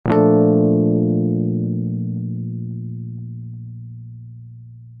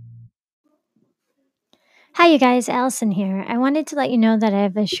Hi, you guys. Allison here. I wanted to let you know that I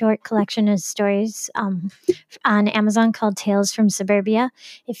have a short collection of stories on Amazon called Tales from Suburbia.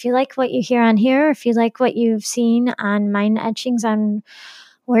 If you like what you hear on here, or if you like what you've seen on mine etchings on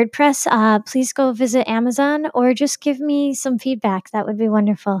WordPress, please go visit Amazon or just give me some feedback. That would be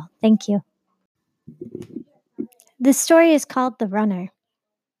wonderful. Thank you. This story is called The Runner.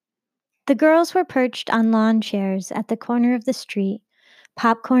 The girls were perched on lawn chairs at the corner of the street,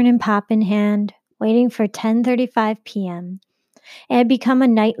 popcorn and pop in hand, waiting for 10:35 p.m. It had become a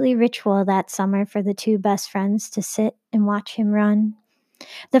nightly ritual that summer for the two best friends to sit and watch him run.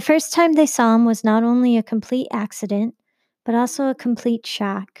 The first time they saw him was not only a complete accident, but also a complete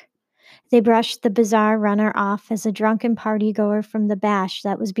shock. They brushed the bizarre runner off as a drunken partygoer from the bash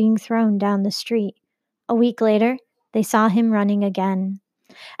that was being thrown down the street. A week later, they saw him running again.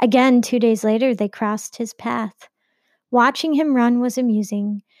 Again, 2 days later, they crossed his path. Watching him run was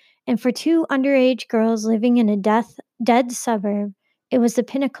amusing, and for two underage girls living in a dead suburb, it was the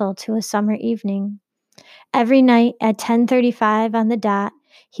pinnacle to a summer evening. Every night at 10:35 on the dot,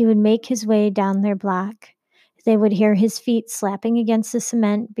 he would make his way down their block. They would hear his feet slapping against the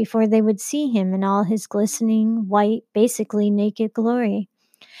cement before they would see him in all his glistening, white, basically naked glory.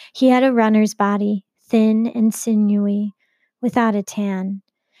 He had a runner's body, thin and sinewy, without a tan.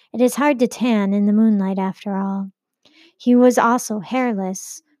 It is hard to tan in the moonlight, after all. He was also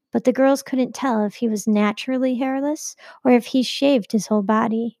hairless, but the girls couldn't tell if he was naturally hairless or if he shaved his whole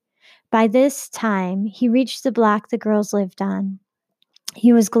body. By this time, he reached the block the girls lived on.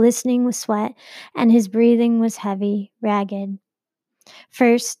 He was glistening with sweat, and his breathing was heavy, ragged.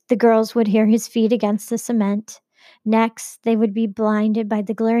 First, the girls would hear his feet against the cement. Next, they would be blinded by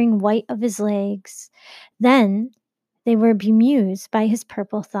the glaring white of his legs. Then, they were bemused by his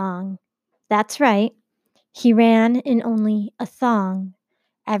purple thong. That's right. He ran in only a thong.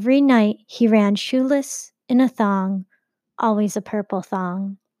 Every night he ran shoeless in a thong, always a purple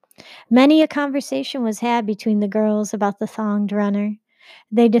thong. Many a conversation was had between the girls about the thonged runner.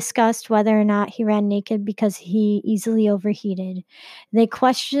 They discussed whether or not he ran naked because he easily overheated. They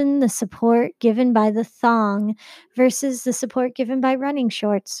questioned the support given by the thong versus the support given by running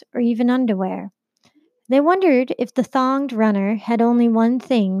shorts or even underwear. They wondered if the thonged runner had only one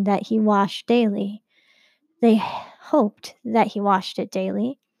thing that he washed daily. They hoped that he washed it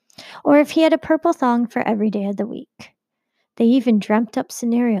daily, or if he had a purple thong for every day of the week. They even dreamt up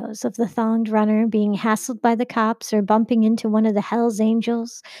scenarios of the thonged runner being hassled by the cops or bumping into one of the Hells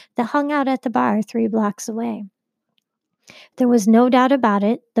Angels that hung out at the bar 3 blocks away. There was no doubt about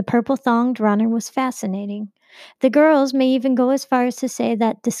it, the purple thonged runner was fascinating. The girls may even go as far as to say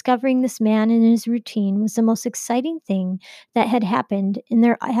that discovering this man and his routine was the most exciting thing that had happened in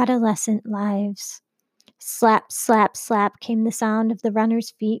their adolescent lives. Slap, slap, slap came the sound of the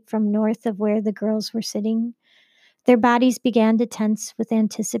runner's feet from north of where the girls were sitting. Their bodies began to tense with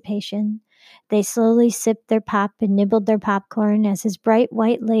anticipation. They slowly sipped their pop and nibbled their popcorn as his bright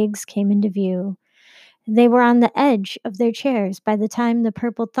white legs came into view. They were on the edge of their chairs by the time the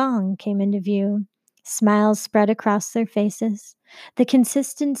purple thong came into view. Smiles spread across their faces. The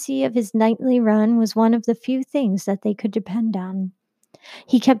consistency of his nightly run was one of the few things that they could depend on.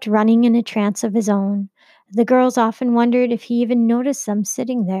 He kept running in a trance of his own. The girls often wondered if he even noticed them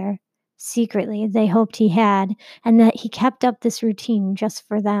sitting there. Secretly, they hoped he had, and that he kept up this routine just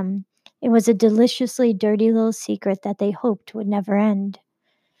for them. It was a deliciously dirty little secret that they hoped would never end.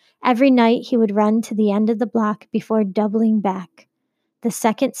 Every night he would run to the end of the block before doubling back. The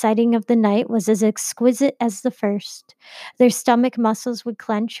second sighting of the night was as exquisite as the first. Their stomach muscles would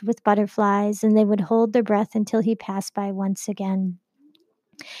clench with butterflies, and they would hold their breath until he passed by once again.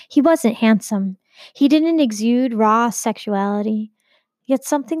 He wasn't handsome. He didn't exude raw sexuality. Yet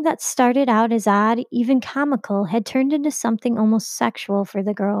something that started out as odd, even comical, had turned into something almost sexual for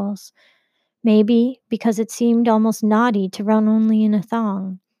the girls. Maybe because it seemed almost naughty to run only in a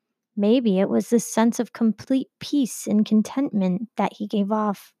thong. Maybe it was this sense of complete peace and contentment that he gave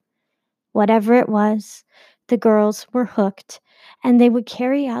off. Whatever it was, the girls were hooked, and they would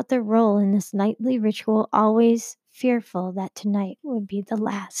carry out their role in this nightly ritual, always fearful that tonight would be the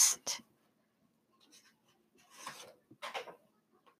last.